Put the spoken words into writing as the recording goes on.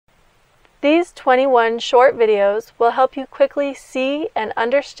These 21 short videos will help you quickly see and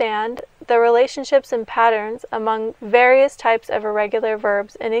understand the relationships and patterns among various types of irregular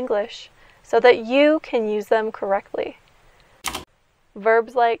verbs in English so that you can use them correctly.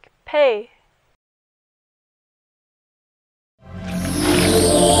 Verbs like pay,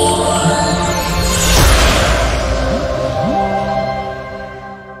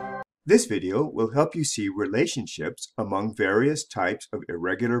 This video will help you see relationships among various types of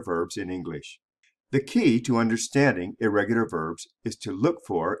irregular verbs in English. The key to understanding irregular verbs is to look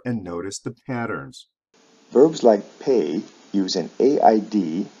for and notice the patterns. Verbs like pay use an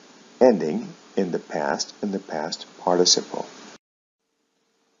AID ending in the past and the past participle.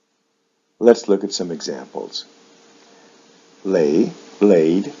 Let's look at some examples. Lay,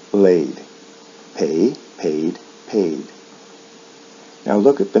 laid, laid. Pay, paid, paid. Now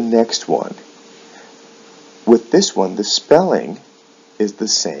look at the next one. With this one, the spelling is the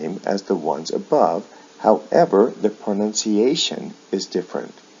same as the ones above. However, the pronunciation is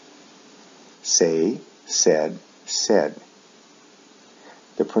different. Say, said, said.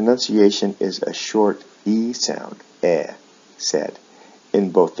 The pronunciation is a short E sound, said,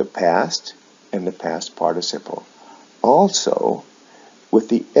 in both the past and the past participle. Also, with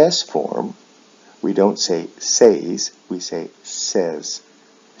the S form, we don't say says, we say says,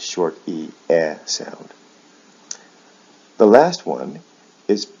 short E, sound. The last one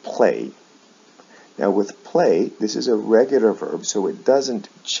is play. Now with play, this is a regular verb, so it doesn't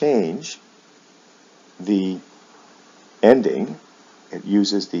change the ending. It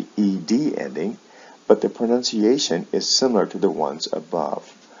uses the ED ending, but the pronunciation is similar to the ones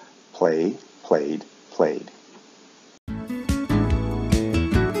above. Play, played, played.